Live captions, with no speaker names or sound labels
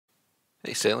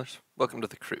Hey sailors, welcome to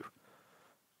the crew.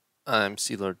 I'm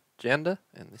Sea Lord Janda,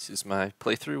 and this is my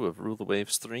playthrough of Rule the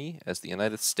Waves 3 as the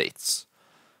United States.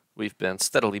 We've been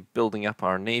steadily building up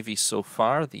our navy so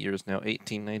far. The year is now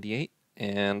 1898,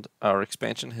 and our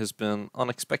expansion has been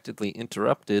unexpectedly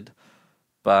interrupted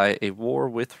by a war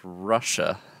with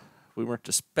Russia. We weren't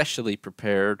especially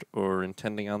prepared or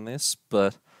intending on this,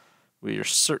 but we are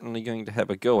certainly going to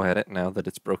have a go at it now that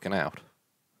it's broken out.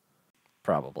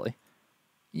 Probably.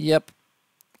 Yep.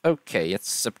 Okay, it's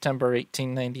September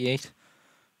 1898.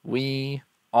 We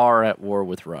are at war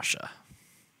with Russia.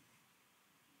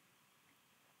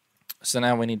 So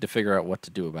now we need to figure out what to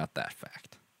do about that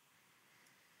fact.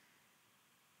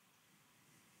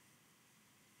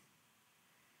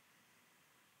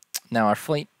 Now our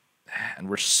fleet,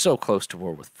 and we're so close to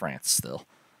war with France still.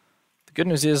 The good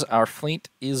news is our fleet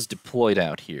is deployed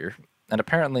out here, and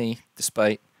apparently,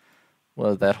 despite,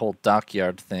 well, that whole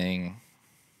dockyard thing,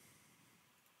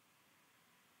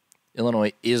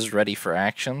 Illinois is ready for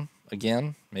action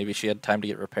again. Maybe she had time to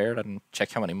get repaired. I didn't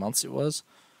check how many months it was.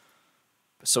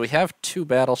 So we have 2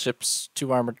 battleships,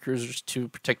 2 armored cruisers, 2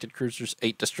 protected cruisers,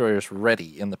 8 destroyers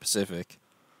ready in the Pacific.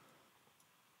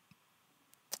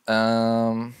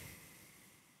 Can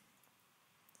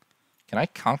I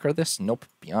conquer this? Nope,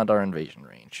 beyond our invasion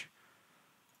range.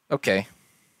 Okay.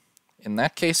 In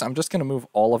that case, I'm just going to move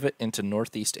all of it into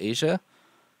Northeast Asia,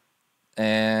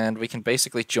 and we can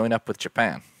basically join up with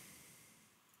Japan.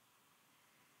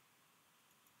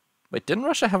 Wait, didn't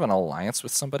Russia have an alliance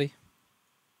with somebody?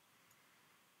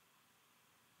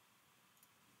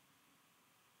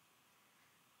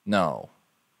 No.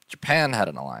 Japan had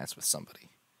an alliance with somebody.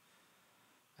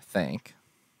 I think.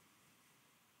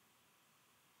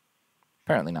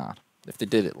 Apparently not. If they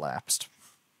did, it lapsed.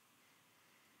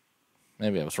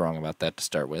 Maybe I was wrong about that to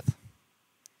start with.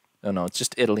 Oh no, it's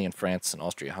just Italy and France and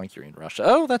Austria-Hungary and Russia.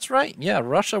 Oh, that's right. Yeah,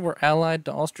 Russia were allied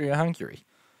to Austria-Hungary.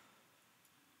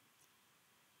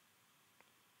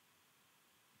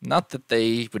 Not that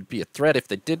they would be a threat if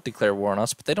they did declare war on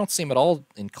us, but they don't seem at all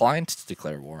inclined to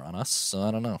declare war on us, so I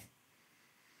don't know.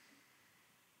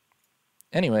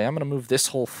 Anyway, I'm going to move this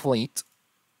whole fleet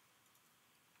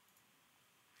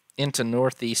into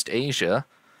Northeast Asia.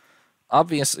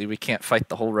 Obviously, we can't fight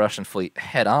the whole Russian fleet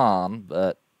head-on,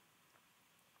 but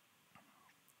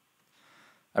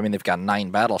I mean, they've got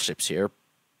 9 battleships here,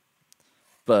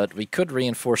 but we could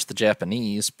reinforce the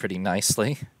Japanese pretty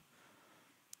nicely,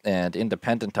 and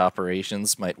independent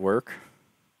operations might work.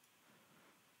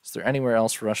 Is there anywhere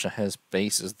else Russia has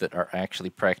bases that are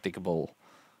actually practicable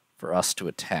for us to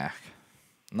attack?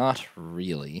 Not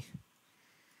really.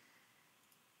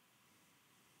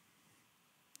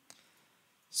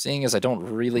 Seeing as I don't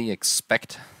really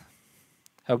expect...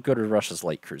 How good are Russia's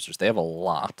light cruisers? They have a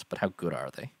lot, but how good are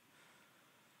they?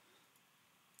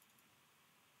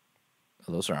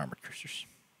 Oh, those are armored cruisers.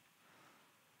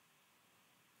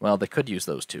 Well, they could use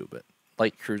those too, but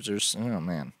light cruisers, oh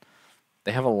man.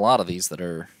 They have a lot of these that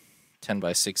are 10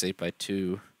 by 6, 8 by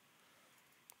 2.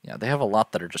 Yeah, they have a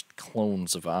lot that are just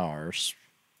clones of ours.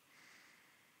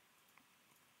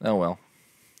 Oh well.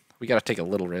 We gotta take a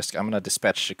little risk. I'm gonna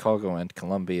dispatch Chicago and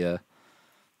Columbia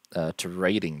to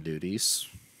raiding duties.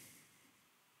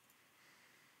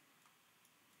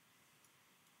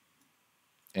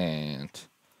 And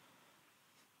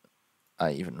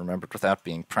I even remembered without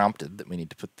being prompted that we need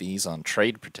to put these on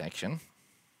trade protection.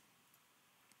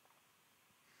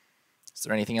 Is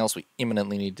there anything else we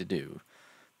imminently need to do?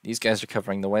 These guys are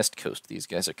covering the west coast. These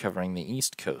guys are covering the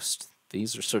east coast.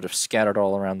 These are sort of scattered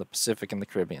all around the Pacific and the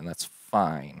Caribbean. That's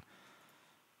fine.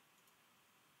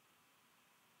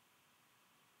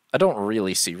 I don't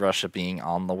really see Russia being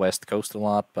on the west coast a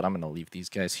lot, but I'm going to leave these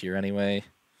guys here anyway.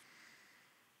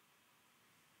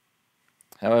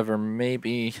 However,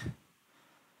 maybe...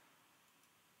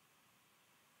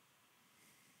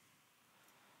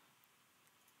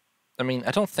 I mean,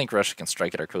 I don't think Russia can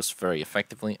strike at our coast very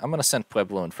effectively. I'm going to send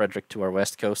Pueblo and Frederick to our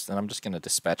west coast, and I'm just going to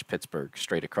dispatch Pittsburgh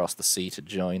straight across the sea to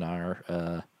join our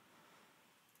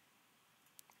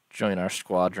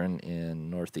squadron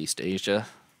in Northeast Asia.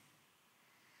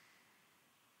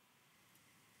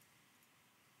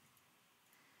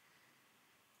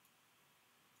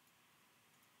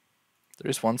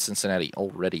 There is one Cincinnati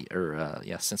already,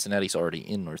 yeah, Cincinnati's already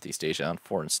in Northeast Asia on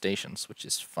foreign stations, which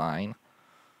is fine.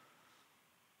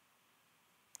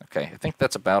 Okay, I think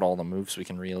that's about all the moves we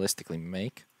can realistically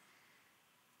make.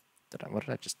 What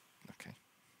did I just... Okay.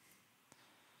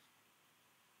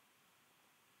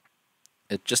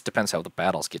 It just depends how the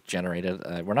battles get generated.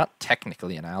 We're not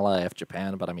technically an ally of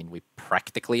Japan, but I mean, we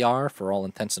practically are for all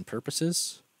intents and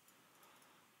purposes.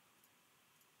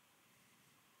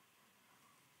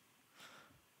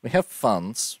 We have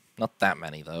funds. Not that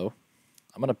many, though.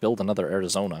 I'm going to build another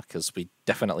Arizona, because we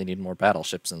definitely need more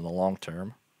battleships in the long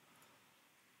term.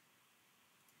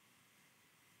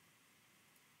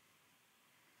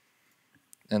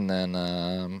 And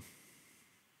then,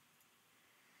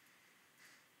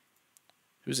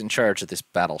 who's in charge of this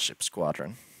battleship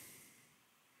squadron?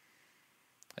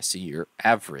 I see your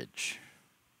average.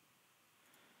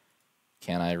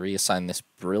 Can I reassign this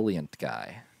brilliant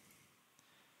guy?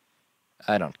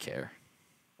 I don't care.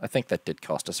 I think that did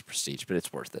cost us a prestige, but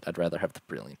it's worth it. I'd rather have the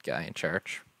brilliant guy in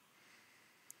charge.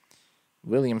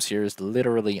 Williams here is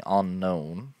literally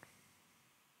unknown.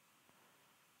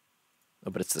 Oh,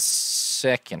 but it's the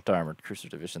 2nd Armored Cruiser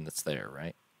Division that's there,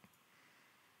 right?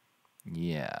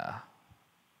 Yeah.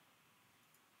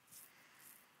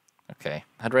 Okay.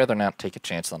 I'd rather not take a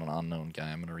chance on an unknown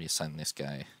guy. I'm going to reassign this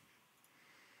guy.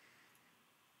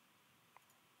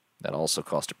 That also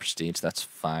cost a prestige. That's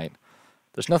fine.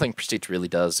 There's nothing prestige really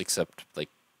does except, like,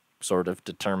 sort of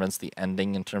determines the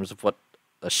ending in terms of what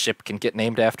a ship can get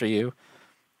named after you.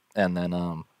 And then,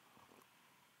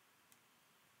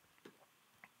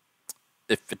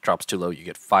 if it drops too low, you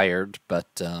get fired.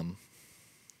 But,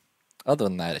 other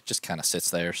than that, it just kind of sits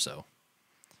there, so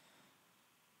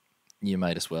you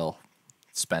might as well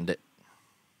spend it.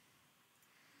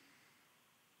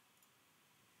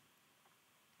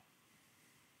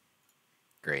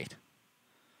 Great.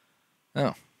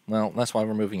 Oh, well, that's why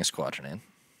we're moving a squadron in.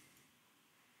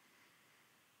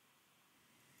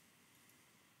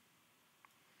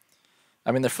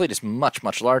 I mean, their fleet is much,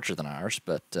 much larger than ours,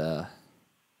 but,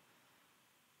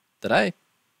 did I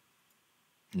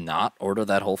not order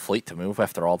that whole fleet to move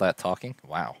after all that talking?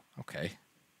 Wow, okay.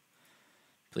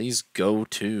 Please go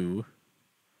to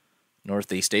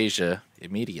Northeast Asia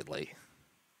immediately.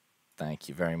 Thank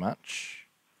you very much.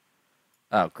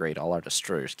 Oh, great, all our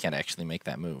destroyers can't actually make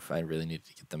that move. I really needed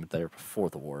to get them there before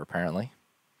the war, apparently.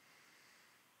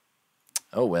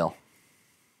 Oh, well.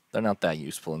 They're not that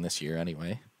useful in this year,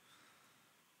 anyway.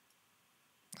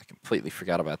 I completely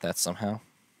forgot about that somehow.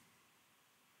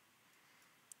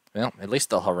 Well, at least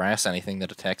they'll harass anything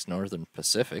that attacks Northern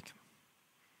Pacific.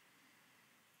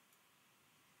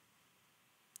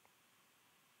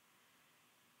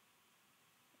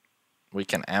 We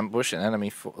can ambush an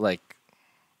enemy, like...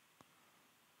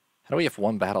 How do we have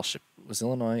one battleship? Was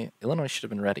Illinois... Illinois should have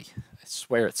been ready. I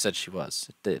swear it said she was.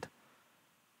 It did.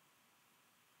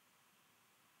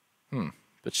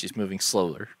 But she's moving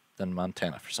slower than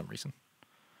Montana for some reason.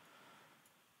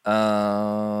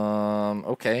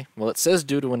 Okay. Well, it says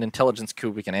due to an intelligence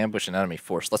coup we can ambush an enemy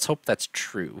force. Let's hope that's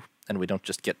true, and we don't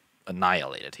just get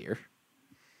annihilated here.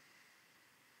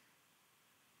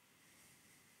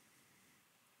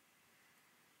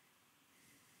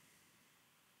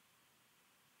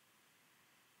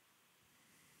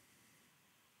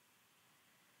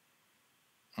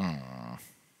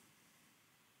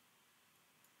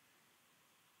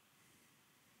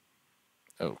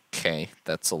 Okay,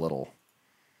 that's a little...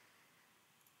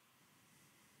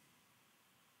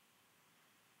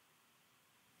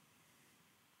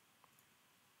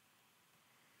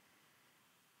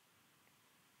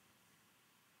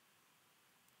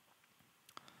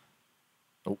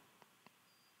 Oh.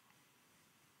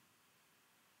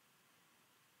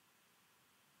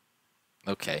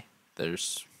 Okay,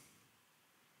 there's...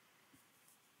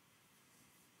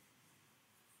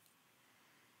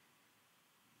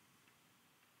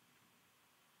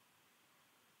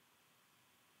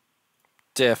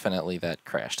 Definitely that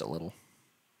crashed a little.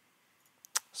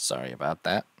 Sorry about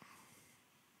that.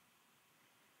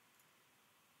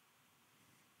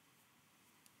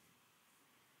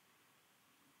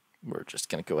 We're just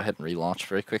going to go ahead and relaunch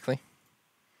very quickly.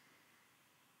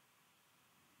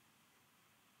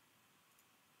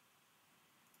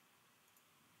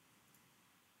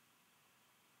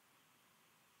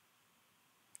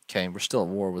 Okay, we're still at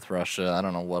war with Russia. I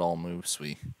don't know what all moves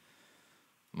we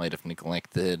might have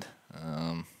neglected.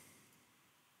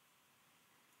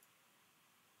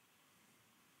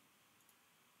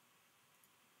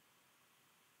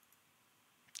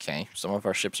 Okay, some of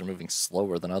our ships are moving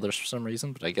slower than others for some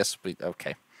reason, but I guess we...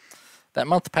 Okay. That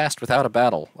month passed without a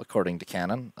battle, according to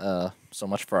canon. So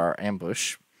much for our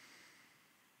ambush.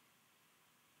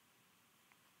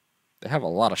 They have a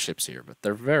lot of ships here, but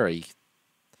they're very...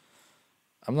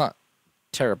 I'm not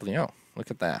terribly... Oh,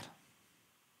 look at that.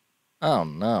 Oh,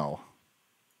 no.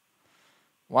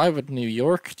 Why would New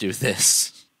York do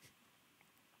this?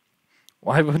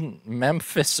 Why wouldn't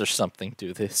Memphis or something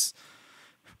do this?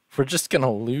 We're just going to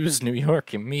lose New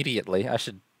York immediately. I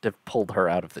should have pulled her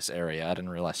out of this area. I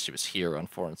didn't realize she was here on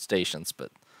foreign stations, but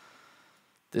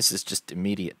this is just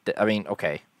immediate. I mean,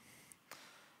 okay.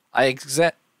 I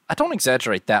don't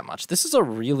exaggerate that much. This is a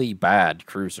really bad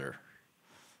cruiser.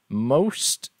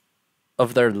 Most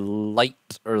of their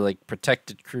light or like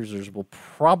protected cruisers will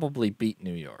probably beat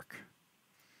New York.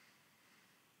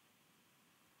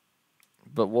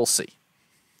 But we'll see.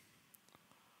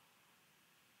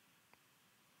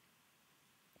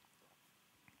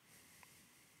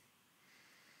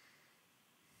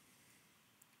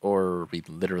 Or we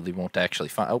literally won't actually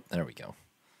find... Oh, there we go.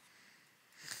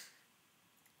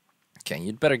 Okay,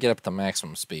 you'd better get up to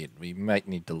maximum speed. We might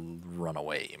need to run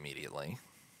away immediately.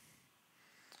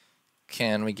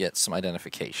 Can we get some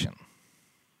identification?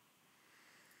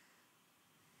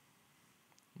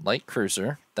 Light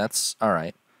cruiser, that's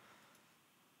alright.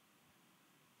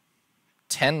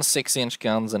 10 6-inch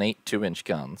guns and 8 2-inch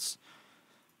guns.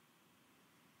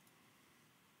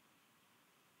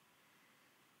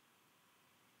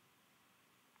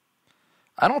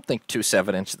 I don't think 2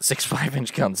 7-inch and 6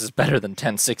 5-inch guns is better than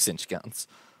 10 6-inch guns.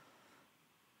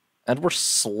 And we're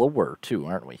slower, too,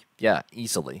 aren't we? Yeah,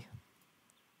 easily.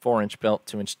 4-inch belt,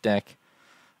 2-inch deck.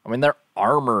 I mean, their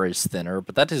armor is thinner,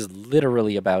 but that is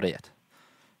literally about it.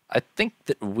 I think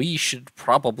that we should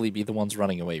probably be the ones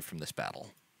running away from this battle.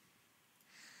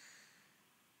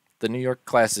 The New York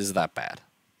class is that bad.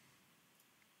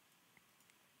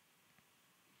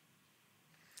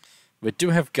 We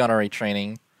do have gunnery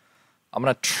training. I'm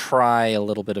going to try a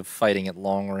little bit of fighting at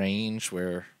long range,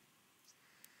 where...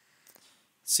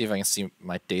 see if I can see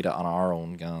my data on our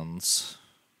own guns.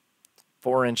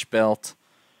 4-inch belt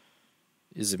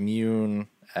is immune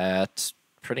at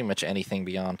pretty much anything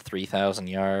beyond 3,000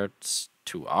 yards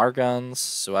to our guns,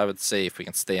 so I would say if we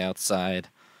can stay outside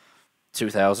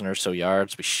 2,000 or so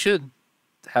yards, we should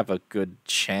have a good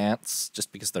chance,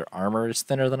 just because their armor is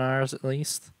thinner than ours, at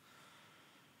least.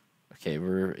 Okay,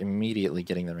 we're immediately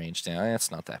getting the range down.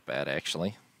 That's not that bad,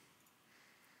 actually.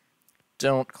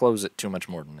 Don't close it too much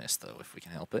more than this, though, if we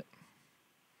can help it.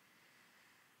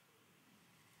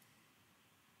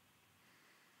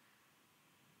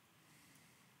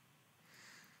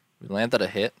 We landed a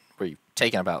hit. We're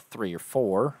taking about 3 or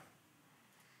 4.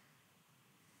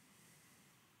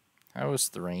 How is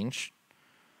the range?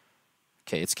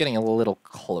 Okay, it's getting a little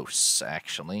close,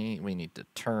 actually. We need to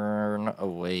turn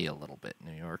away a little bit,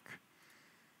 New York.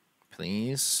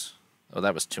 Please. Oh,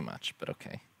 that was too much, but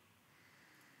okay.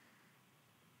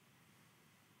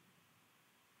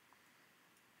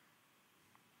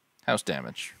 How's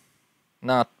damage?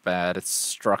 Not bad. It's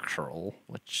structural,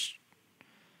 which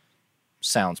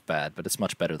sounds bad, but it's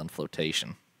much better than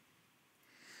flotation.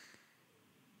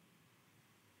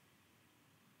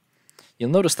 You'll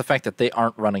notice the fact that they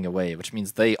aren't running away, which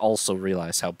means they also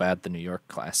realize how bad the New York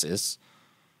class is.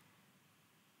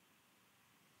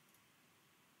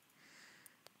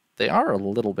 They are a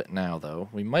little bit now, though.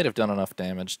 We might have done enough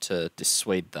damage to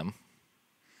dissuade them.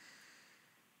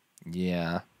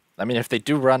 Yeah. I mean, if they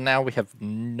do run now, we have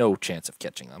no chance of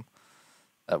catching them.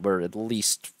 We're at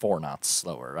least 4 knots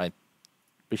slower.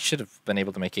 We should have been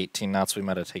able to make 18 knots. We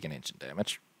might have taken engine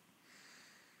damage.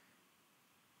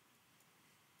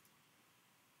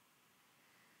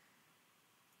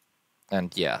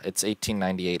 And yeah, it's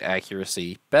 1898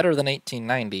 accuracy. Better than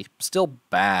 1890. Still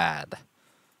bad.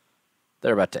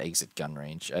 They're about to exit gun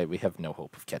range. We have no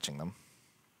hope of catching them.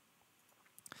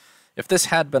 If this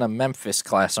had been a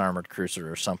Memphis-class armored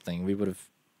cruiser or something, we would have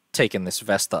taken this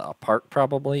Vesta apart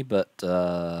probably, but...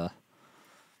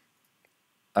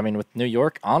 I mean, with New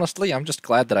York, honestly, I'm just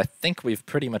glad that I think we've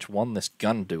pretty much won this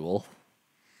gun duel.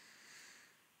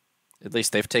 At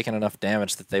least they've taken enough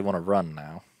damage that they want to run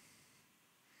now.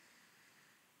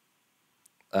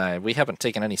 We haven't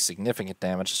taken any significant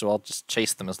damage, so I'll just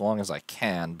chase them as long as I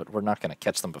can, but we're not going to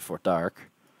catch them before dark.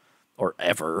 Or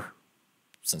ever,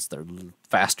 since they're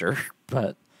faster,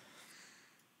 but...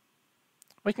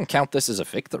 we can count this as a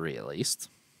victory, at least.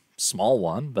 Small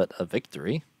one, but a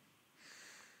victory.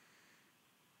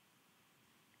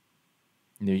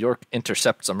 New York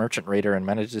intercepts a merchant raider and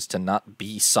manages to not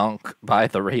be sunk by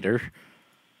the raider.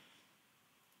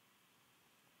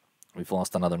 We've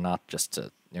lost another knot just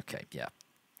to... okay, yeah.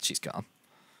 She's gone.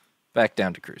 Back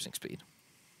down to cruising speed.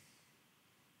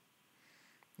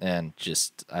 And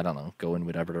just, I don't know, go in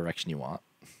whatever direction you want.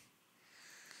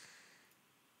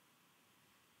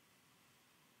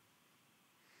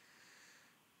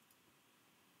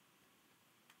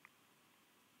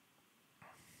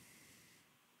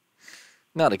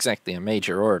 Not exactly a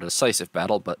major or a decisive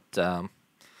battle, but at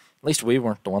least we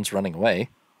weren't the ones running away.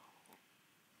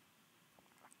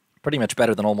 Pretty much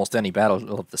better than almost any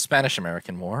battle of the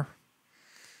Spanish-American War.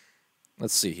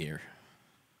 Let's see here.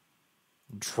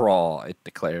 Draw, it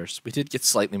declares. We did get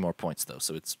slightly more points, though,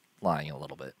 so it's lying a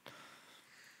little bit.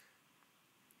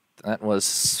 That was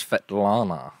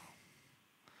Svetlana.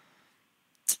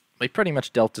 We pretty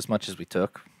much dealt as much as we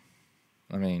took.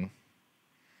 I mean,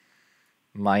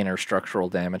 minor structural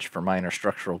damage for minor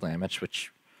structural damage,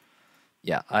 which,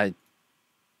 yeah,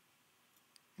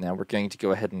 Now we're going to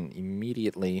go ahead and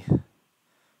immediately...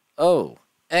 Oh,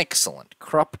 excellent.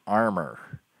 Krupp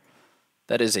armor.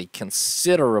 That is a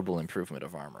considerable improvement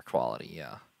of armor quality,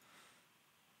 yeah.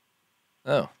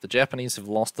 Oh, the Japanese have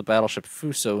lost the battleship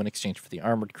Fuso in exchange for the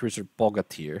armored cruiser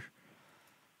Bogatyr.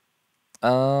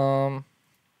 That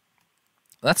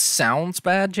sounds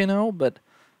bad, you know, but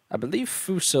I believe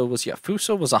Fuso was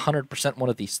 100% one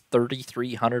of these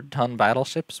 3,300-ton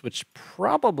battleships, which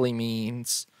probably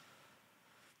means...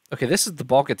 Okay, this is the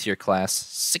Bogatyr class,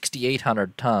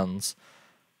 6,800 tons.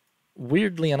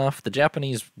 Weirdly enough, the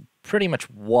Japanese pretty much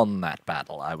won that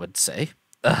battle, I would say.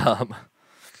 The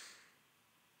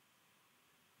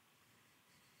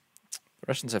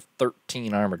Russians have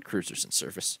 13 armored cruisers in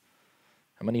service.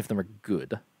 How many of them are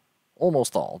good?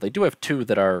 Almost all. They do have 2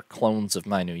 that are clones of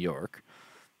my New York,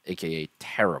 aka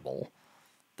terrible.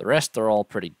 The rest are all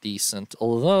pretty decent,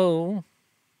 although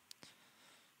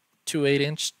 2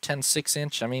 8-inch, 10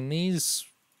 6-inch, I mean, these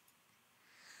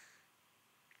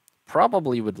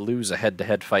probably would lose a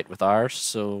head-to-head fight with ours,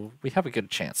 so we have a good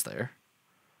chance there.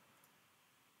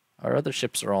 Our other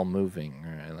ships are all moving.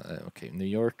 Okay, New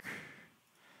York,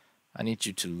 I need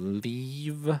you to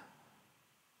leave.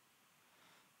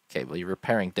 Okay, well, you're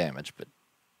repairing damage, but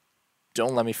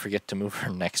don't let me forget to move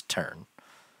her next turn.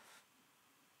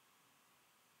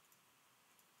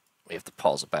 We have to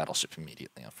pause a battleship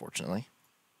immediately, unfortunately.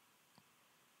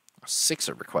 6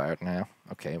 are required now.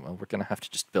 Okay, well, we're going to have to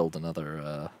just build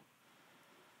another...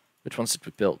 Which ones did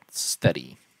we build?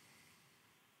 Steady.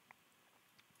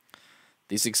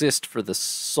 These exist for the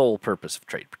sole purpose of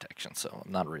trade protection, so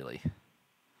I'm not really...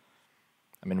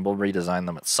 I mean, we'll redesign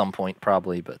them at some point,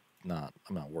 probably, but I'm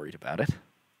not worried about it.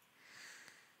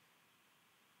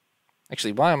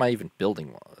 Actually, why am I even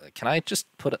building one? Can I just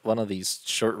put one of these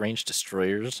short-range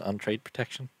destroyers on trade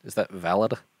protection? Is that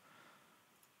valid?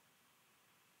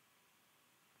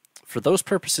 For those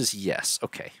purposes, yes.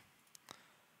 Okay.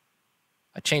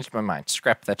 I changed my mind.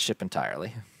 Scrap that ship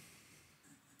entirely.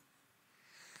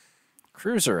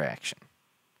 Cruiser action.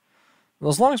 Well,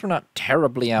 as long as we're not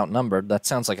terribly outnumbered, that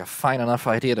sounds like a fine enough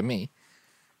idea to me.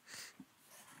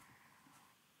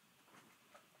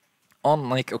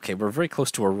 Unlike, okay, we're very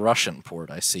close to a Russian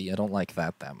port, I see. I don't like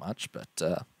that much, but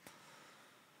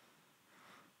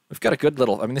we've got a good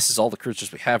little... I mean, this is all the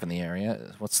cruisers we have in the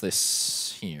area. What's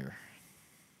this here?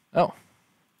 Oh.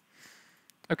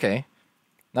 Okay.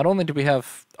 Not only do we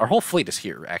have... Our whole fleet is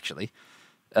here, actually.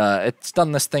 It's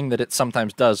done this thing that it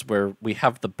sometimes does, where we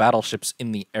have the battleships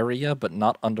in the area, but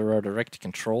not under our direct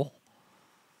control.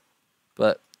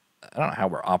 But I don't know how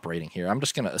we're operating here. I'm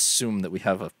just going to assume that we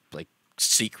have a, like,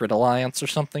 secret alliance or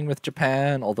something with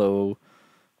Japan, although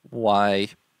why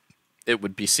it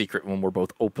would be secret when we're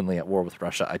both openly at war with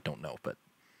Russia, I don't know, but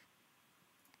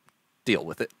deal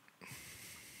with it.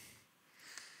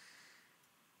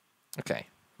 Okay,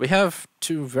 we have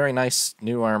 2 very nice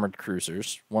new armored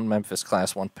cruisers, one Memphis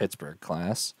class, one Pittsburgh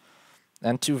class,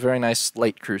 and 2 very nice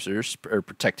light cruisers, or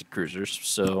protected cruisers,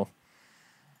 so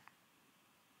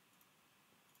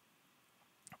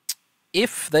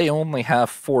if they only have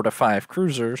 4 to 5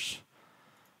 cruisers,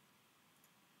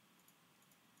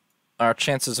 our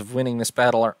chances of winning this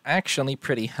battle are actually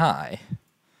pretty high.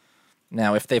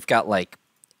 Now, if they've got, like,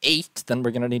 8, then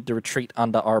we're going to need to retreat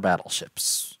onto our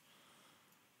battleships.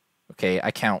 Okay,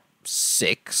 I count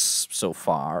 6 so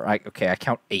far. I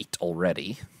count 8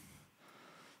 already.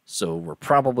 So we're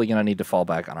probably going to need to fall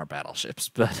back on our battleships,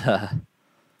 but,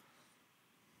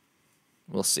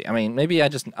 we'll see. I mean, maybe I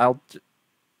don't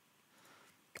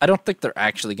think they're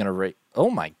actually going to rate... Oh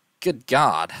my good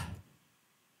God.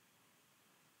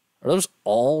 Are those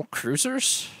all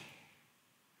cruisers?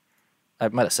 I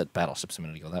might have said battleships a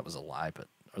minute ago. That was a lie, but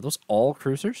are those all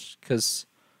cruisers? Because...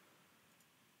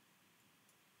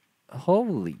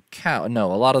 Holy cow.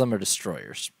 No, a lot of them are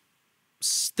destroyers.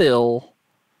 Still...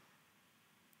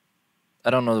 I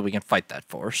don't know that we can fight that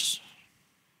force.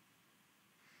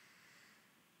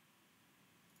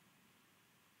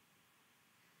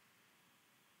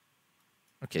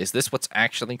 Okay, is this what's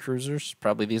actually cruisers?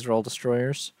 Probably these are all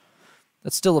destroyers.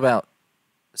 That's still about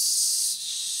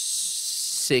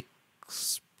 6,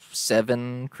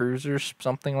 7 cruisers,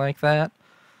 something like that.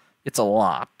 It's a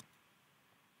lot.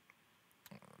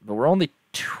 But we're only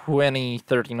 20,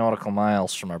 30 nautical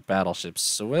miles from our battleships,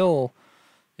 so we'll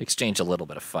exchange a little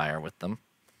bit of fire with them.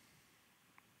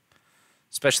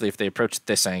 Especially if they approach at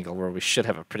this angle, where we should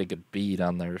have a pretty good bead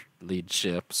on their lead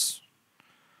ships.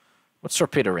 What's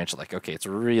torpedo range like? Okay, it's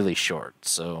really short,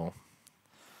 so...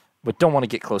 We don't want to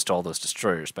get close to all those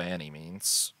destroyers by any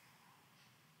means.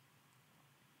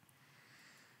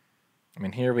 I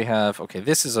mean, here we have... Okay,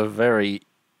 this is a very,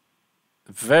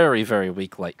 very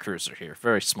weak light cruiser here.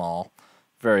 Very small,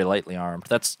 very lightly armed.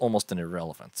 That's almost an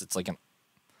irrelevance. It's like an...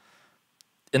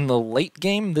 In the late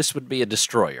game, this would be a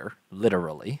destroyer,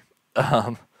 literally.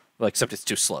 Well, except it's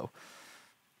too slow.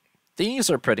 These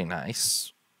are pretty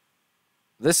nice.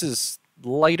 This is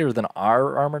lighter than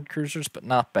our armored cruisers, but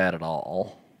not bad at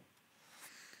all.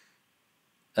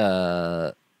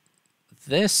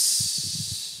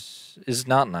 This is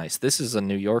not nice. This is a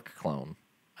New York clone.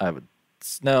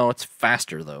 No, it's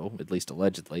faster though, at least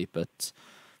allegedly, but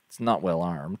it's not well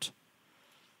armed.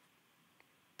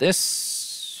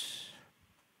 This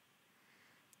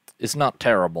is not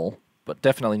terrible, but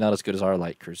definitely not as good as our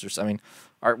light cruisers. I mean,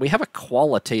 we have a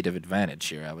qualitative advantage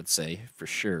here, I would say, for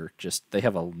sure. Just they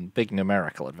have a big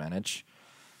numerical advantage.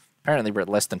 Apparently we're at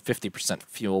less than 50%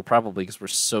 fuel, probably because we're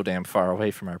so damn far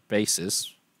away from our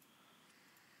bases.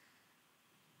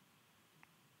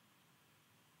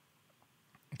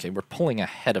 Okay, we're pulling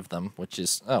ahead of them, which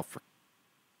is... Oh, for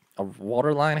a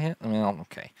waterline hit? I mean,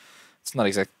 okay. It's not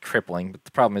exactly crippling, but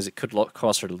the problem is it could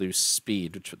cause her to lose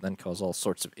speed, which would then cause all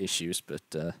sorts of issues, but...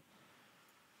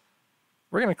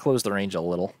 We're going to close the range a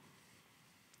little.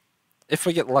 If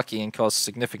we get lucky and cause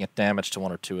significant damage to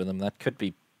one or two of them, that could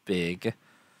be big.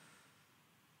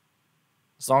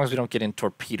 As long as we don't get in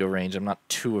torpedo range, I'm not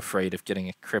too afraid of getting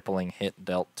a crippling hit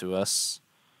dealt to us.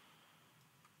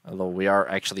 Although we are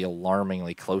actually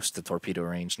alarmingly close to torpedo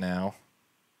range now.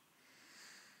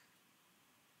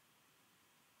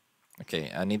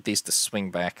 Okay, I need these to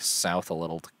swing back south a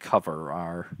little to cover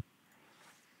our...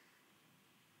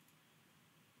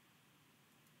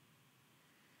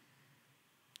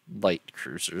 light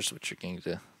cruisers, which are going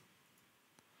to...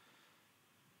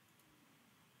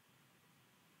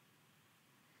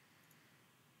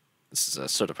 This is a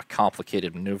sort of a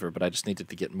complicated maneuver, but I just needed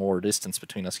to get more distance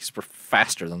between us because we're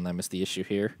faster than them is the issue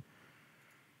here.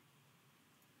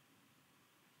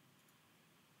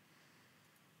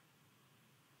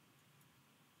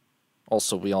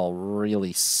 Also, we all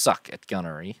really suck at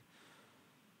gunnery.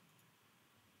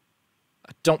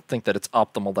 I don't think that it's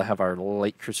optimal to have our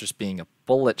light cruisers being a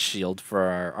bullet shield for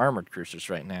our armored cruisers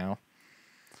right now.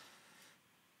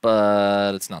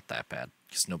 But it's not that bad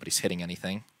because nobody's hitting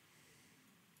anything.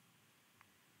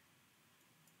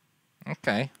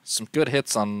 Okay, some good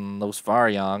hits on those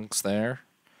Varyongs there.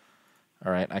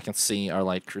 Alright, I can see our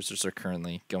light cruisers are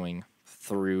currently going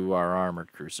through our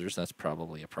armored cruisers. That's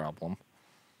probably a problem.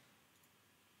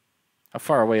 How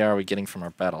far away are we getting from our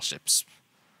battleships?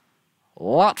 A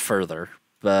lot further,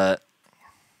 but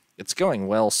it's going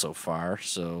well so far,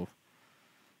 so...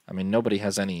 I mean, nobody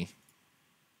has any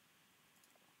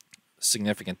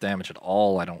significant damage at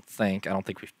all, I don't think. I don't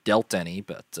think we've dealt any,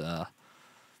 but...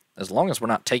 as long as we're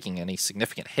not taking any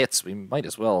significant hits, we might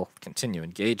as well continue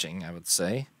engaging, I would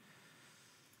say.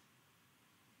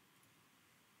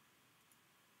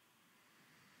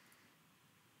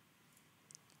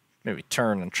 Maybe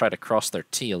turn and try to cross their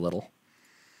T a little.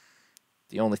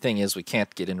 The only thing is we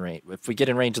can't get in range. If we get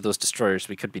in range of those destroyers,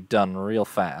 we could be done real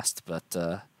fast, but...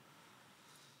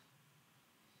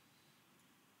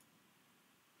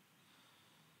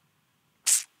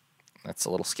 that's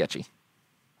a little sketchy.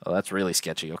 Oh, that's really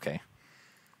sketchy. Okay.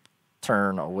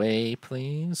 Turn away,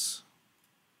 please.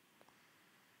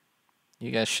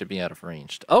 You guys should be out of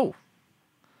range. Oh!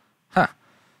 Huh.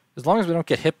 As long as we don't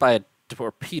get hit by a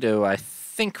torpedo, I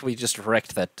think we just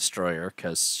wrecked that destroyer,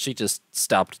 because she just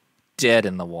stopped dead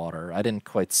in the water. I didn't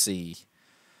quite see.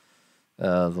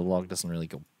 The log doesn't really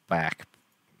go back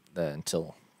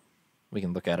until we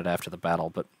can look at it after the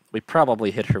battle, but we probably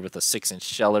hit her with a 6-inch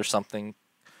shell or something.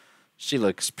 She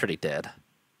looks pretty dead.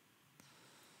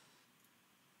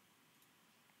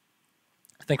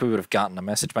 I think we would have gotten a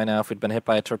message by now if we'd been hit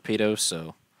by a torpedo,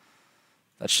 so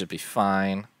that should be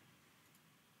fine.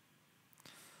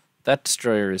 That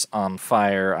destroyer is on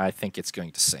fire. I think it's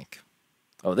going to sink.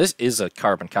 Oh, this is a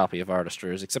carbon copy of our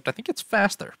destroyers, except I think it's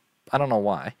faster. I don't know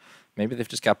why. Maybe they've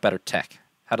just got better tech.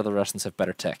 How do the Russians have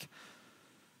better tech?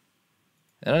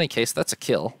 In any case, that's a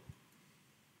kill.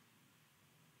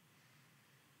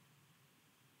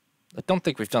 I don't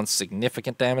think we've done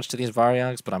significant damage to these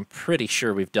Varyongs, but I'm pretty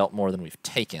sure we've dealt more than we've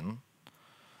taken.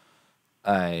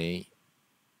 I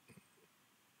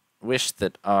wish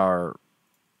that our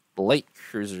light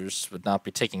cruisers would not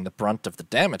be taking the brunt of the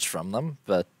damage from them,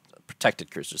 but protected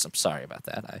cruisers, I'm sorry about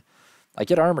that. I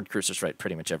get armored cruisers right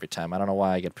pretty much every time. I don't know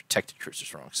why I get protected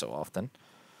cruisers wrong so often.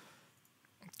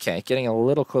 Okay, getting a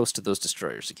little close to those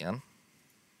destroyers again.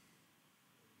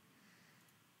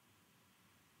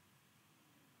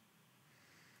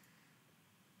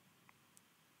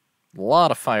 A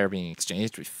lot of fire being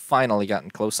exchanged. We've finally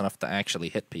gotten close enough to actually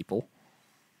hit people.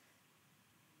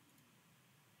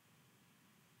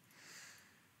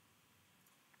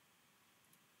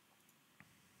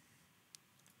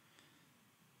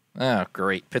 Oh,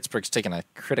 great. Pittsburgh's taken a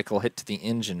critical hit to the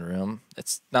engine room.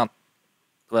 It's not,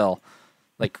 well,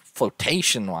 like,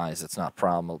 flotation-wise, it's not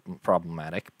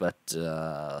problematic, but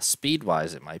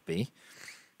speed-wise, it might be.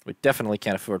 We definitely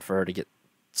can't afford for her to get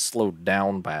slowed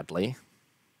down badly.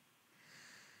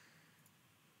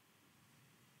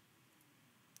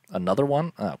 Another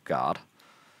one? Oh, God.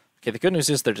 Okay, the good news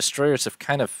is their destroyers have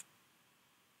kind of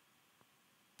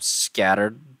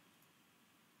scattered.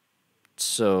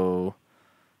 So,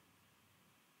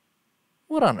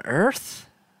 what on earth?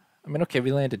 I mean, okay,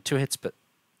 we landed 2 hits, but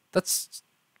that's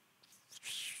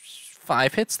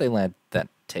 5 hits they land that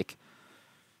tick.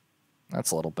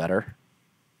 That's a little better.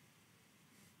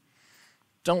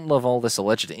 Don't love all this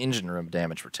alleged engine room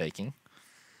damage we're taking.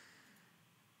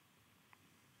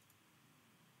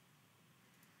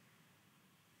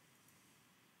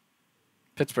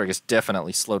 Pittsburgh is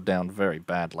definitely slowed down very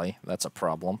badly. That's a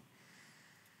problem.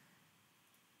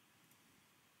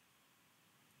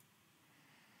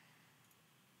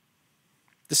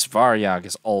 This Varyag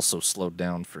is also slowed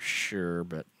down for sure,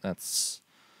 but that's...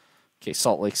 Okay,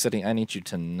 Salt Lake City, I need you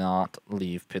to not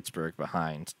leave Pittsburgh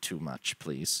behind too much,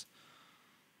 please.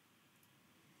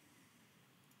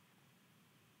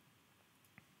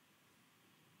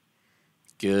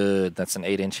 Good, that's an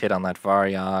 8-inch hit on that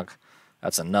Varyag.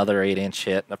 That's another 8-inch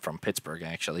hit from Pittsburgh,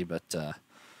 actually, but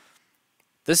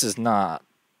this is not,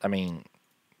 I mean,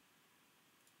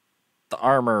 the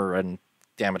armor and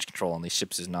damage control on these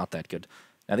ships is not that good.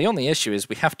 Now, the only issue is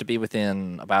we have to be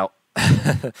within about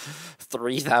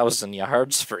 3,000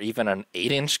 yards for even an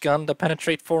 8-inch gun to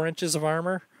penetrate 4 inches of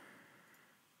armor,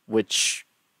 which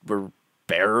we're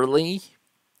barely,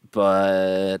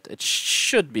 but it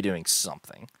should be doing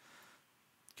something.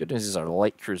 Good news is our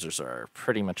light cruisers are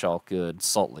pretty much all good.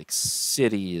 Salt Lake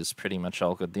City is pretty much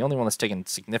all good. The only one that's taken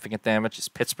significant damage is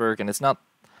Pittsburgh, and it's not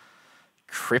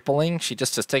crippling. She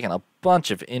just has taken a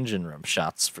bunch of engine room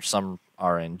shots for some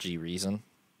RNG reason.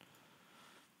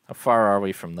 How far are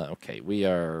we from the... Okay, we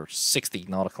are 60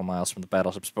 nautical miles from the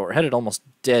battleships, but we're headed almost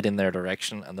dead in their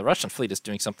direction, and the Russian fleet is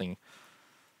doing something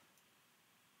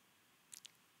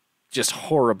just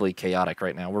horribly chaotic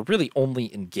right now. We're really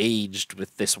only engaged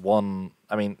with this one...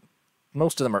 I mean,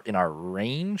 most of them are in our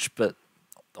range, but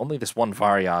only this one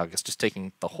Varyag is just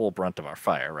taking the whole brunt of our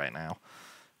fire right now,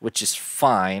 which is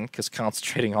fine, because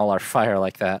concentrating all our fire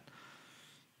like that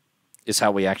is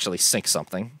how we actually sink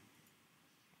something.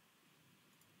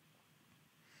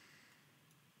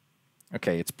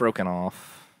 Okay, it's broken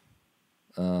off.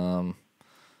 As long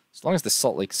as the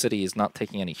Salt Lake City is not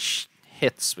taking any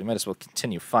hits, we might as well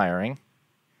continue firing.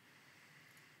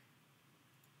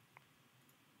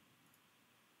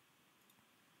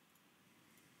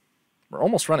 We're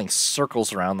almost running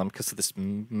circles around them because of this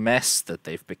mess that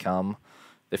they've become.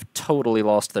 They've totally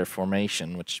lost their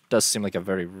formation, which does seem like a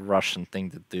very Russian thing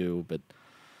to do, but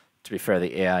to be fair,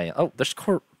 the AI... Oh, there's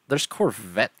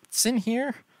Corvettes in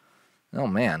here? Oh,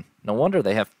 man. No wonder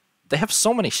they have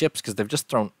so many ships because they've just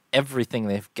thrown everything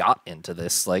they've got into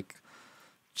this. Like,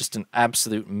 just an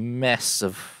absolute mess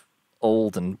of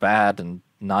old and bad and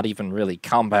not even really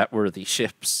combat-worthy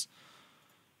ships.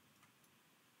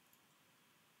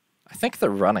 I think they're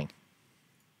running.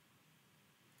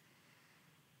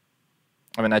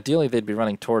 I mean, ideally they'd be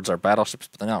running towards our battleships,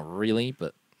 but they're not really,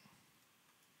 but...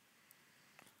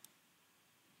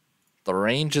 The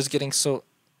range is getting so...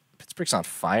 Pittsburgh's on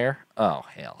fire? Oh,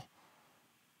 hell.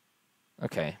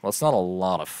 Okay, well, it's not a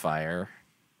lot of fire.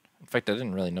 In fact, I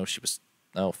didn't really know she was...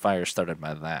 Oh, fire started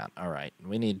by that. Alright,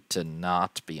 we need to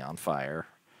not be on fire.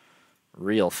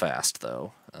 Real fast,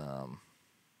 though.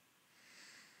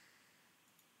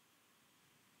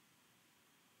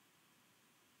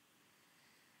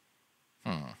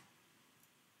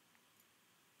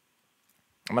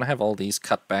 I'm going to have all these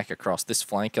cut back across this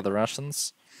flank of the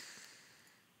Russians.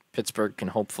 Pittsburgh can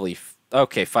hopefully...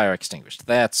 Okay, fire extinguished.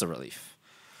 That's a relief.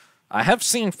 I have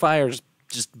seen fires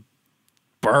just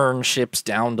burn ships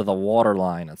down to the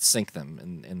waterline and sink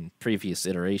them in previous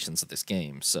iterations of this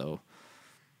game, so...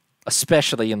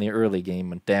 Especially in the early game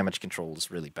when damage control is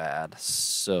really bad.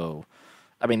 So,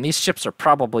 I mean, these ships are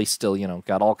probably still, you know,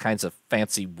 got all kinds of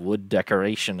fancy wood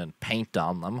decoration and paint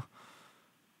on them.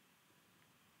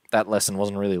 That lesson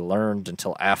wasn't really learned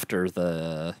until after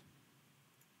the...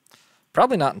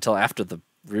 Probably not until after the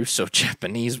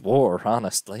Russo-Japanese War,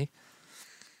 honestly.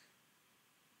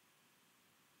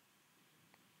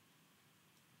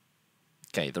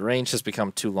 Okay, the range has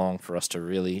become too long for us to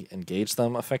really engage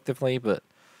them effectively, but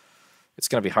it's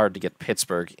going to be hard to get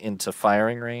Pittsburgh into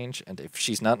firing range, and if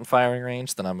she's not in firing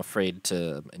range, then I'm afraid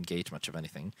to engage much of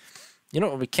anything. You know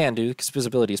what we can do, because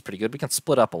visibility is pretty good? We can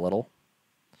split up a little.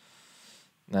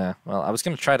 Nah, well, I was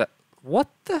going to try to... What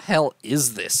the hell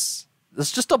is this?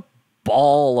 It's just a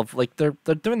ball of, like, they're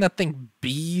doing that thing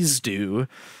bees do,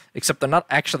 except they're not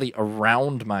actually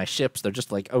around my ships. They're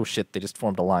just like, oh shit, they just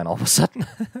formed a line all of a sudden.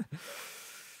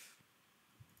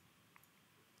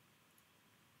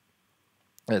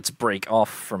 Let's break off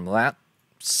from that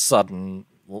sudden,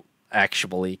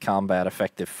 actually combat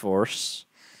effective force.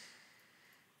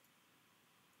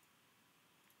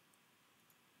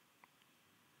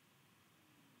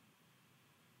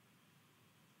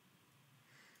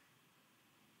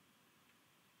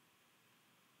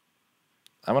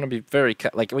 I want to be very...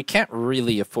 Like, we can't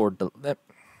really afford to...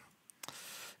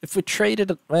 If we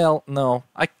traded... Well, no.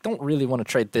 I don't really want to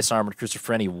trade this armored cruiser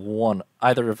for any one...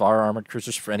 Either of our armored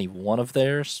cruisers for any one of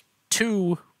theirs.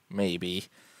 2, maybe.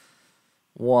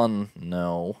 1,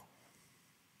 no.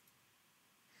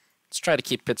 Let's try to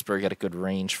keep Pittsburgh at a good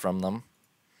range from them.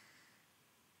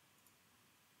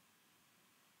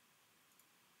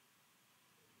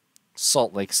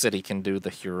 Salt Lake City can do the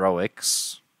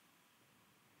heroics.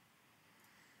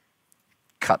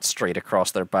 Cut straight across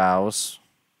their bows.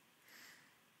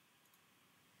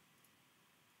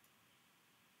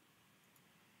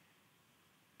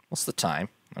 What's the time?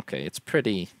 Okay, it's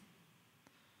pretty...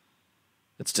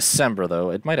 It's December, though.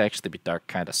 It might actually be dark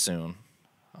kind of soon.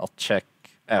 I'll check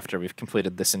after we've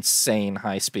completed this insane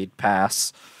high-speed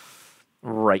pass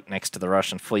right next to the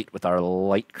Russian fleet with our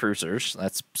light cruisers.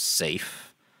 That's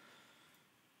safe.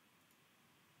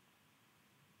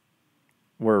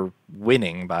 We're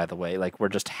winning, by the way. Like, we're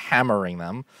just hammering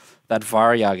them. That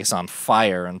Varyag is on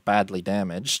fire and badly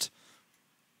damaged.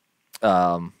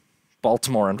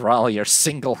 Baltimore and Raleigh are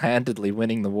single-handedly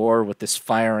winning the war with this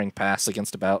firing pass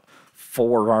against about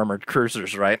 4 armored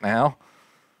cruisers right now.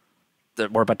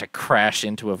 We're about to crash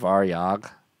into a Varyag.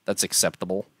 That's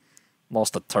acceptable.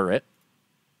 Lost a turret.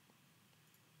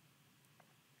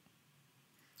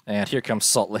 And here comes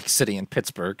Salt Lake City and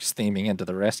Pittsburgh steaming into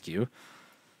the rescue.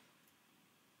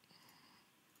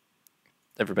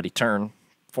 Everybody turn,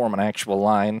 form an actual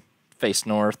line, face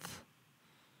north.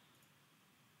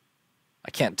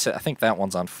 I think that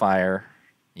one's on fire.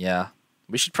 Yeah.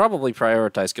 We should probably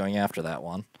prioritize going after that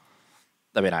one.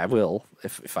 I mean, I will,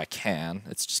 if I can.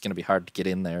 It's just going to be hard to get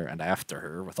in there and after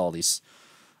her with all these...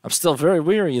 I'm still very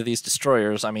weary of these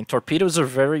destroyers. I mean, torpedoes are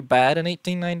very bad in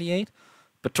 1898,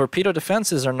 but torpedo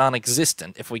defenses are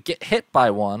non-existent. If we get hit by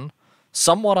one,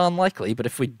 somewhat unlikely, but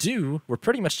if we do, we're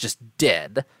pretty much just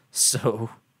dead. So...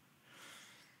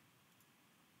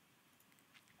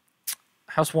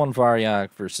 How's 1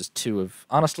 Varyag versus 2 of...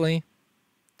 Honestly,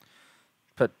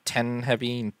 put 10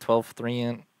 heavy and 12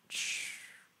 3-inch.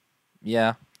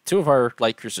 Yeah, 2 of our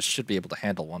light cruisers should be able to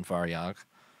handle 1 Varyag.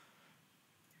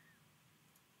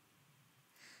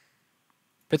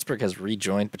 Pittsburgh has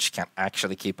rejoined, but she can't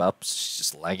actually keep up. She's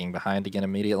just lagging behind again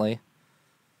immediately.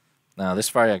 Now, this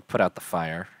Varyag put out the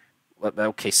fire.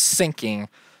 Okay, sinking.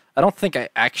 I don't think I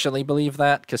actually believe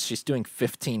that, because she's doing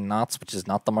 15 knots, which is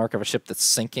not the mark of a ship that's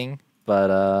sinking.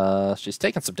 But she's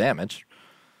taking some damage.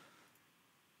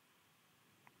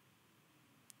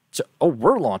 So, oh,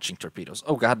 we're launching torpedoes.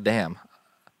 Oh, goddamn.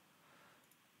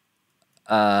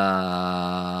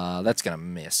 That's going to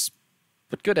miss.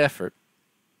 But good effort.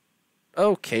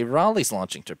 Okay, Raleigh's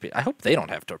launching torpedoes. I hope they don't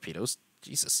have torpedoes.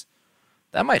 Jesus.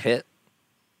 That might hit.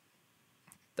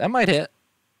 That might hit.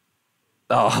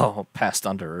 Oh, passed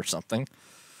under or something.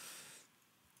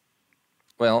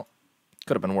 Well,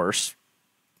 could have been worse.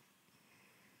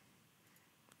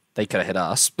 They could have hit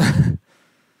us.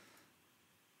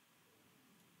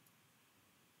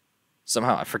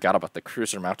 Somehow I forgot about the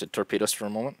cruiser-mounted torpedoes for a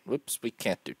moment. Whoops, we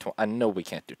can't do... I know we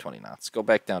can't do 20 knots. Go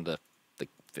back down to the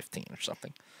 15 or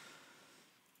something.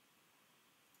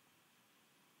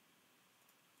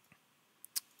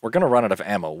 We're going to run out of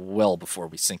ammo well before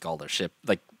we sink all their ships.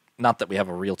 Like, not that we have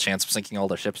a real chance of sinking all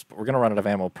their ships, but we're going to run out of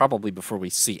ammo probably before we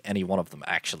see any one of them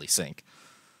actually sink.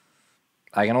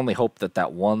 I can only hope that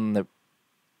that one that...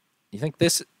 You think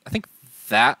this... I think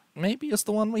that maybe is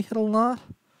the one we hit a lot?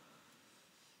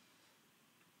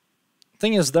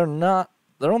 Thing is, they're not...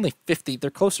 They're only 50...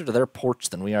 They're closer to their ports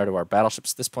than we are to our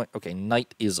battleships at this point. Okay,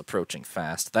 night is approaching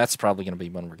fast. That's probably going to be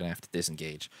when we're going to have to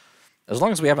disengage. As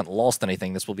long as we haven't lost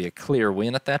anything, this will be a clear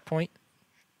win at that point.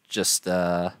 Just,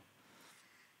 don't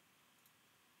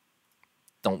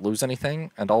lose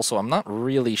anything. And also, I'm not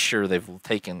really sure they've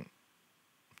taken...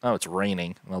 Oh, it's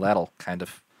raining. Well, that'll kind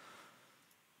of...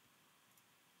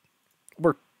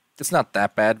 it's not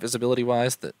that bad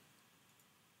visibility-wise that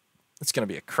it's going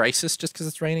to be a crisis just because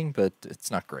it's raining, but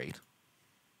it's not great.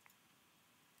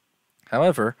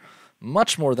 However,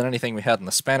 much more than anything we had in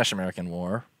the Spanish-American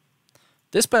War,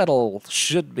 this battle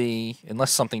should be,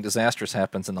 unless something disastrous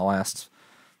happens in the last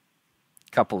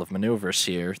couple of maneuvers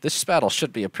here, this battle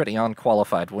should be a pretty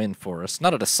unqualified win for us.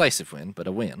 Not a decisive win, but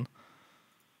a win.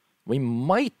 We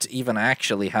might even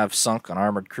actually have sunk an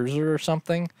armored cruiser or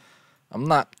something. I'm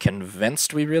not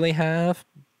convinced we really have,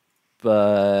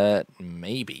 but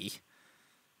maybe.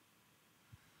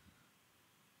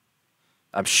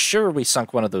 I'm sure we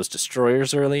sunk one of those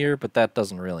destroyers earlier, but that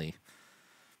doesn't really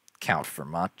count for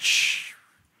much.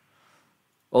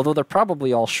 Although they're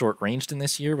probably all short-ranged in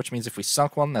this year, which means if we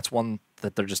sunk one, that's one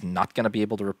that they're just not going to be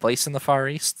able to replace in the Far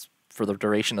East for the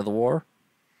duration of the war.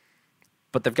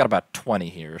 But they've got about 20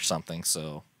 here or something,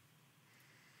 so...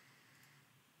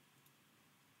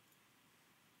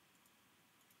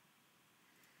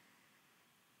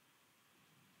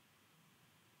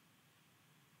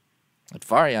 But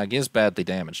Varyag is badly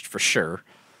damaged, for sure.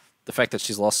 The fact that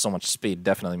she's lost so much speed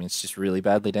definitely means she's really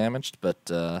badly damaged, but...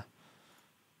 oh,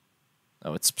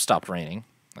 it's stopped raining.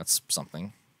 That's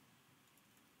something.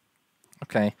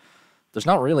 Okay. There's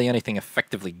not really anything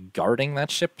effectively guarding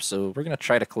that ship, so we're going to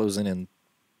try to close in and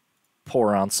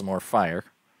pour on some more fire.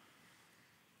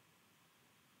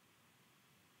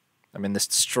 I'm in this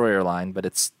destroyer line, but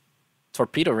its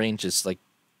torpedo range is, like...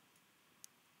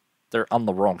 They're on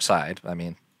the wrong side. I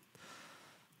mean...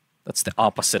 That's the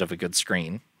opposite of a good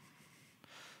screen.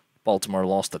 Baltimore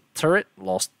lost a turret,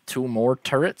 lost 2 more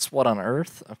turrets. What on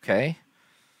earth? Okay.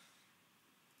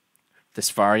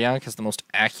 This Varyag has the most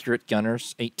accurate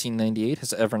gunners 1898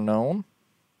 has ever known.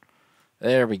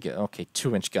 There we go. Okay,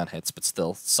 2-inch gun hits, but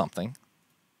still something.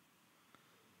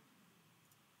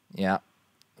 Yeah,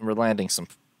 we're landing some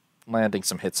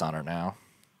hits on her now.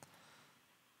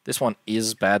 This one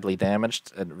is badly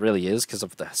damaged. It really is because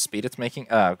of the speed it's making.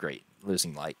 Oh, great.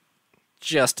 Losing light.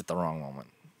 Just at the wrong moment.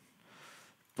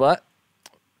 But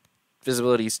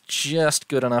visibility is just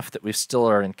good enough that we still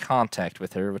are in contact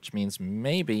with her, which means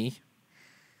maybe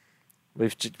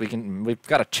we've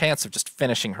got a chance of just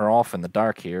finishing her off in the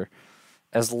dark here,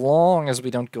 as long as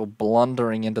we don't go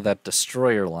blundering into that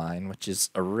destroyer line, which is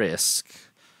a risk,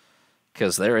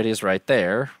 because there it is right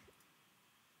there.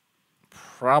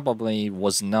 Probably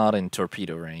was not in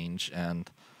torpedo range, and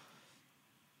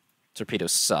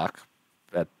torpedoes suck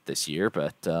at this year,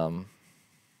 but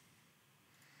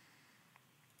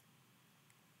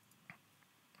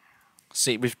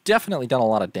see, we've definitely done a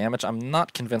lot of damage. I'm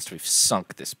not convinced we've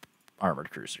sunk this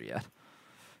armored cruiser yet.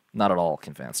 Not at all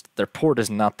convinced. Their port is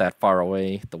not that far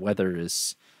away. The weather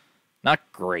is not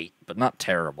great, but not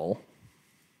terrible.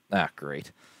 Ah,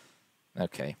 great.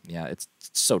 Okay, yeah, it's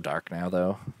so dark now,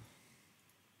 though.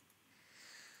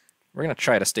 We're going to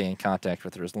try to stay in contact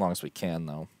with her as long as we can,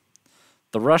 though.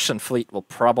 The Russian fleet will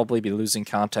probably be losing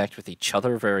contact with each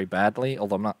other very badly,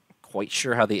 although I'm not quite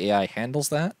sure how the AI handles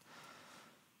that.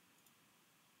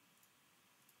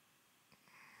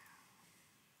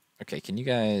 Okay, can you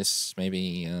guys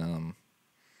maybe...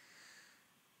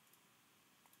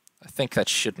 I think that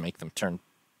should make them turn...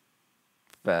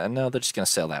 no, they're just going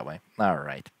to sail that way. All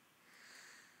right.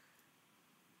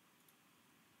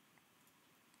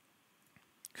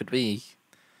 Could be.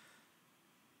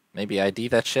 Maybe ID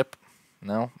that ship?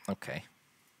 No? Okay.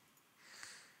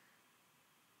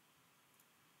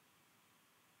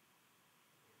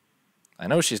 I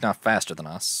know she's not faster than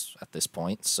us at this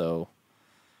point, so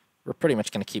we're pretty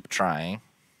much going to keep trying.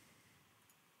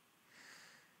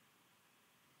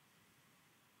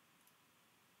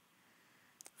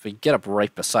 If we get up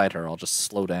right beside her, I'll just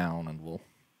slow down and we'll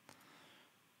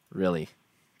really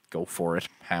go for it,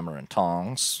 hammer and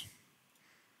tongs.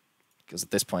 Because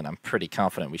at this point, I'm pretty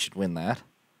confident we should win that.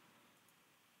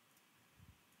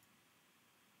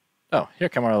 Oh, here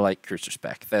come our light cruisers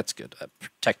back. That's good.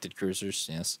 Protected cruisers,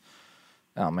 yes.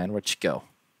 Oh, man, where'd you go?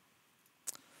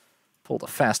 Pulled a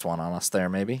fast one on us there,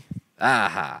 maybe.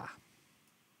 Aha!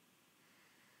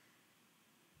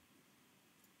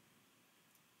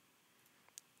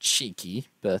 Cheeky,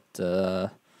 but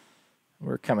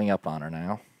we're coming up on her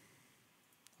now.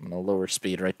 I'm going to lower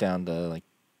speed right down to, like,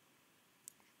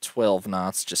 12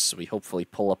 knots, just so we hopefully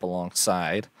pull up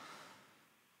alongside.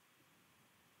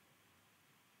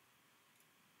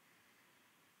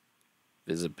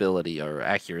 Visibility or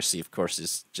accuracy, of course,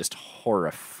 is just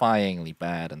horrifyingly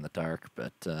bad in the dark,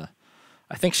 but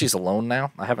I think she's alone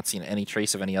now. I haven't seen any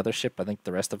trace of any other ship. I think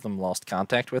the rest of them lost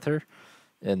contact with her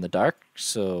in the dark,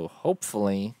 so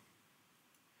hopefully...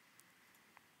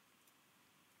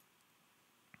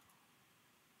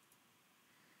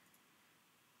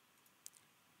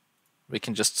 We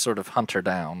can just sort of hunt her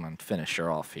down and finish her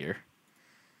off here.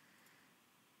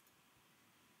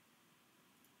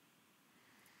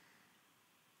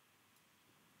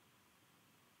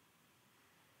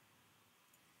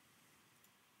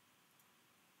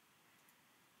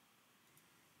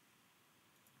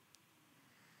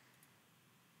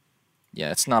 Yeah,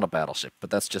 it's not a battleship, but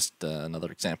that's just another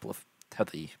example of how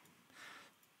the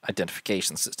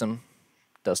identification system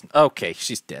doesn't... Okay,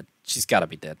 she's dead. She's got to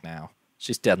be dead now.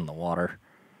 She's dead in the water.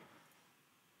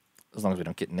 As long as we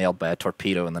don't get nailed by a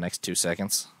torpedo in the next 2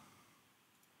 seconds.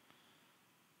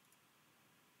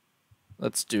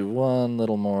 Let's do one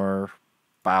little more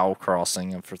bow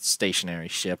crossing for the stationary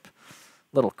ship.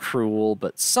 A little cruel,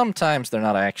 but sometimes they're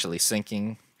not actually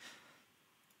sinking.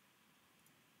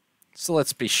 So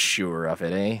let's be sure of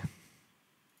it, eh?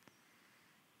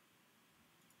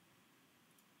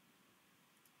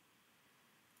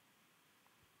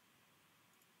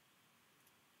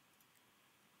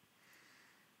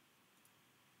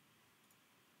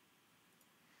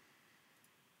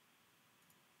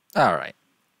 Alright.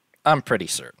 I'm pretty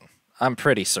certain. I'm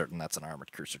pretty certain that's an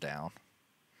armored cruiser down.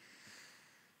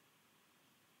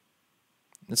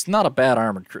 It's not a bad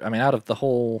armored cruiser. I mean, out of the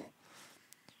whole...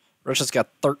 Russia's got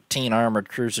 13 armored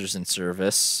cruisers in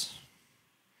service.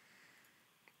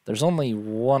 There's only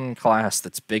one class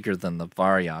that's bigger than the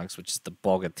Varyags, which is the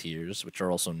Bogatirs, which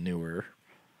are also newer.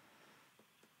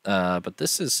 But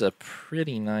this is a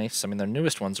pretty nice... I mean, their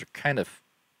newest ones are kind of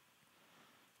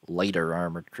lighter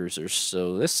armored cruisers,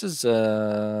 so this is, you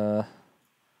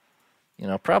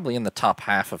know, probably in the top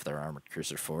half of their armored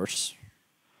cruiser force.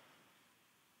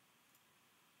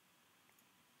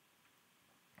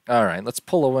 Alright, let's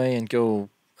pull away and go,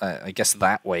 I guess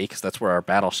that way, because that's where our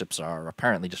battleships are,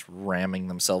 apparently just ramming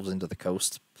themselves into the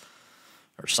coast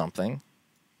or something.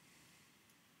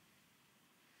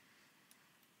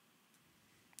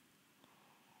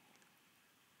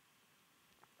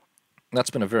 That's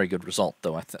been a very good result,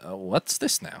 though. What's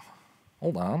this now?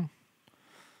 Hold on.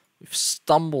 We've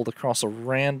stumbled across a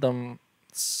random...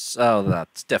 Oh,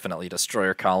 that's definitely a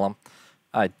destroyer column.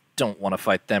 I don't want to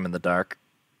fight them in the dark.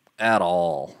 At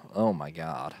all. Oh my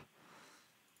god.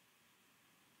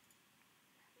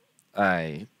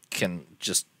 I can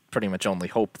just pretty much only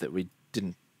hope that we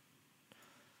didn't...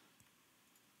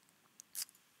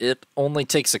 It only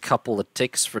takes a couple of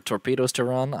ticks for torpedoes to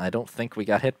run. I don't think we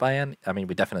got hit by any. I mean,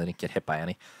 we definitely didn't get hit by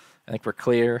any. I think we're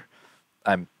clear.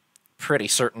 I'm pretty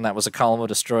certain that was a column of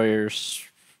destroyers.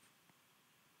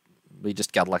 We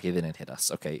just got lucky they didn't hit us.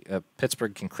 Okay,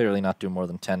 Pittsburgh can clearly not do more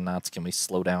than 10 knots. Can we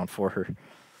slow down for her?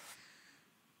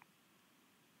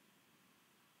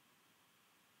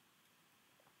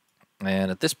 And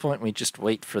at this point, we just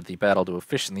wait for the battle to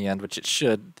officially end, which it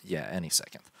should, yeah, any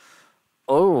second.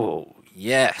 Oh,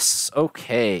 yes,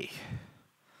 okay.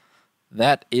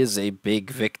 That is a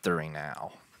big victory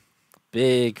now.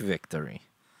 Big victory.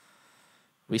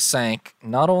 We sank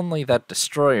not only that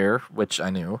destroyer, which I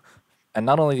knew, and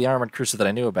not only the armored cruiser that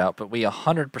I knew about, but we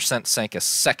 100% sank a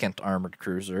second armored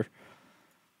cruiser.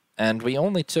 And we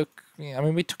only took, I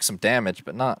mean, we took some damage,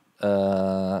 but not,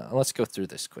 let's go through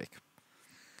this quick.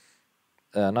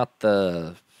 Not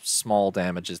the small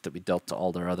damages that we dealt to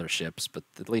all their other ships, but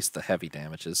at least the heavy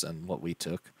damages and what we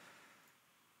took.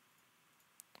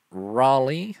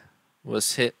 Raleigh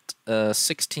was hit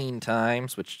 16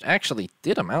 times, which actually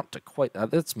did amount to quite...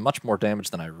 that's much more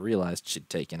damage than I realized she'd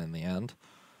taken in the end.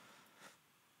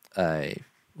 I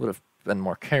would have been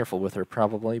more careful with her,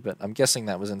 probably, but I'm guessing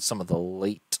that was in some of the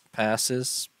late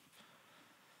passes.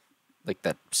 Like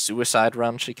that suicide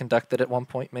run she conducted at one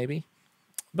point, maybe?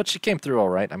 But she came through all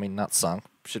right. I mean, not sunk.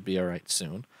 Should be all right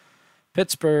soon.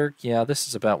 Pittsburgh, yeah, this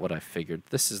is about what I figured.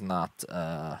 This is not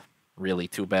really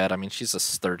too bad. I mean, she's a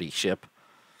sturdy ship.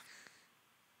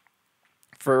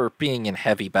 For being in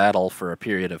heavy battle for a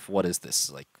period of, what is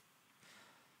this, like...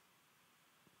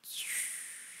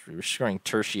 We're showing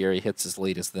tertiary hits as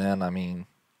late as then. I mean...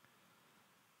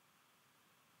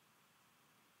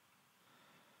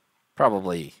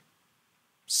 Probably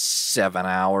 7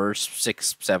 hours,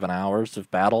 6, 7 hours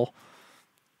of battle.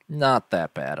 Not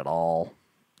that bad at all.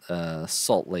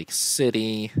 Salt Lake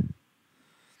City,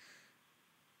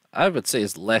 I would say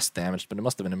is less damaged, but it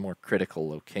must have been in more critical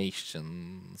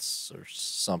locations or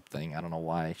something. I don't know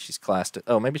why she's classed it.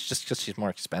 Oh, maybe it's just because she's more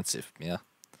expensive. Yeah.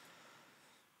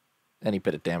 Any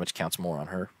bit of damage counts more on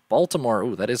her. Baltimore,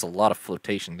 ooh, that is a lot of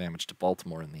flotation damage to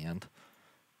Baltimore in the end.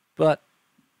 But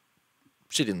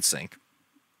she didn't sink.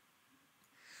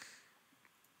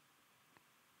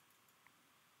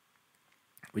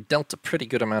 We dealt a pretty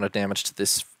good amount of damage to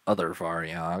this other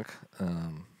Varyag.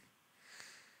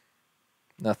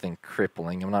 Nothing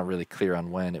crippling. I'm not really clear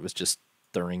on when. It was just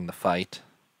during the fight.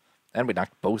 And we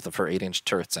knocked both of her 8-inch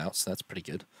turrets out, so that's pretty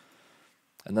good.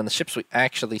 And then the ships we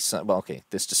actually sent... Well, okay,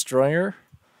 this destroyer,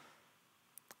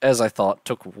 as I thought,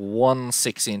 took one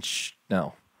 6-inch...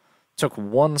 No. Took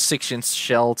one 6-inch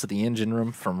shell to the engine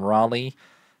room from Raleigh,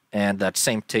 and that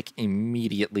same tick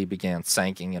immediately began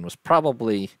sinking and was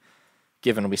probably,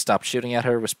 given we stopped shooting at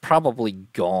her, was probably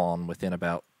gone within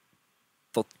about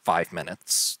 5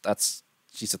 minutes.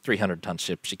 She's a 300-ton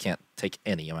ship. She can't take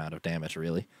any amount of damage,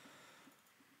 really.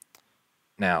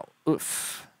 Now,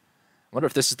 oof. I wonder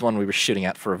if this is the one we were shooting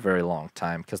at for a very long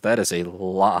time, because that is a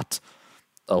lot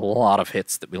of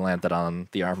hits that we landed on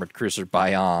the armored cruiser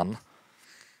Bayan.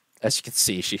 As you can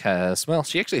see, she has, well,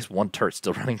 she actually has one turret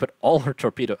still running, but all her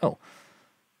torpedo... Oh,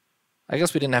 I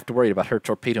guess we didn't have to worry about her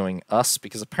torpedoing us,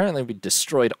 because apparently we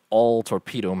destroyed all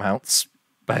torpedo mounts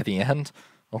by the end,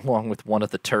 along with one of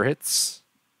the turrets.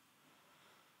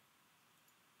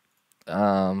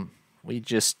 We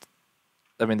just...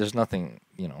 I mean, there's nothing,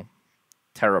 you know,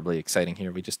 terribly exciting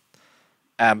here. We just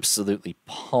absolutely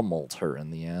pummeled her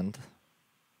in the end.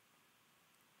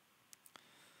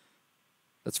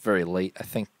 That's very late. I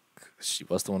think she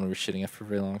was the one we were shooting at for a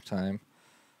very long time.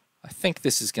 I think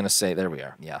this is going to say... There we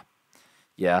are. Yeah.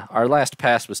 Yeah, our last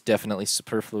pass was definitely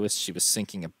superfluous. She was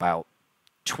sinking about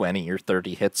 20 or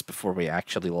 30 hits before we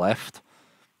actually left.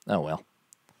 Oh, well.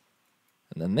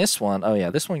 And then this one... Oh, yeah,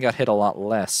 this one got hit a lot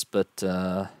less, but...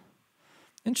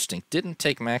 Interesting. Didn't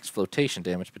take max flotation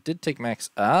damage, but did take max...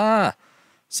 Ah!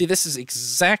 See, this is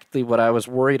exactly what I was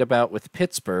worried about with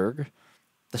Pittsburgh.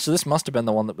 So this must have been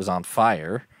the one that was on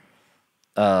fire.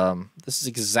 This is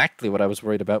exactly what I was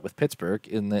worried about with Pittsburgh,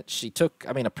 in that she took,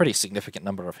 I mean, a pretty significant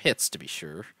number of hits, to be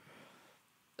sure.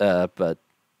 But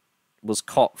was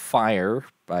caught fire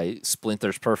by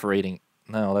splinters perforating...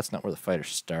 No, that's not where the fighter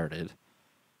started.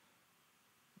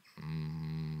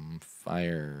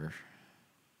 Fire...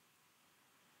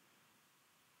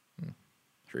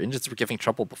 Her engines were giving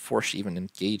trouble before she even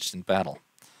engaged in battle.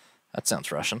 That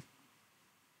sounds Russian.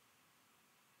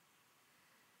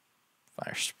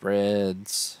 Fire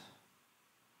spreads.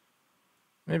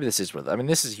 Maybe this is where... I mean,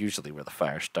 this is usually where the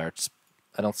fire starts.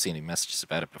 I don't see any messages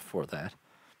about it before that.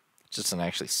 It just doesn't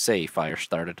actually say fire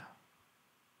started.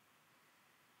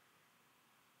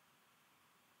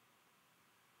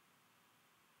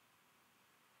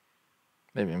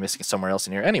 Maybe I'm missing it somewhere else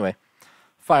in here. Anyway,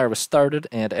 fire was started,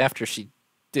 and after she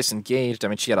disengaged, I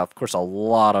mean, she had, of course, a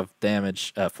lot of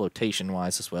damage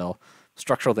flotation-wise as well.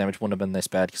 Structural damage wouldn't have been this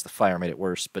bad because the fire made it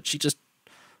worse, but she just,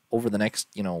 over the next,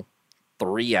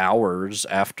 3 hours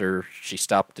after she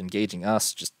stopped engaging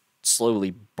us, just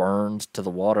slowly burned to the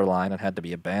waterline and had to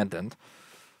be abandoned.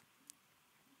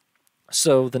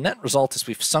 So the net result is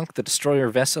we've sunk the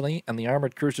destroyer Vesely and the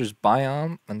armored cruisers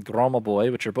Bayan and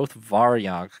Gromoboy, which are both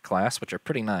Varyag class, which are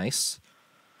pretty nice.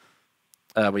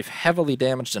 We've heavily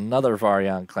damaged another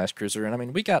Varyag-class cruiser, and I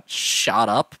mean, we got shot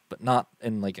up, but not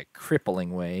in, like, a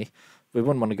crippling way. We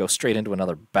wouldn't want to go straight into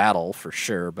another battle, for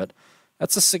sure, but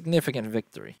that's a significant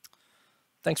victory.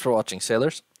 Thanks for watching,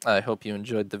 sailors. I hope you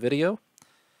enjoyed the video.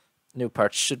 New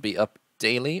parts should be up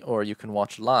daily, or you can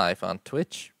watch live on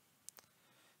Twitch.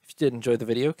 If you did enjoy the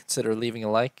video, consider leaving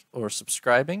a like or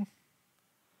subscribing.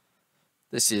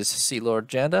 This is Sea Lord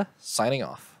Janda, signing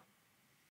off.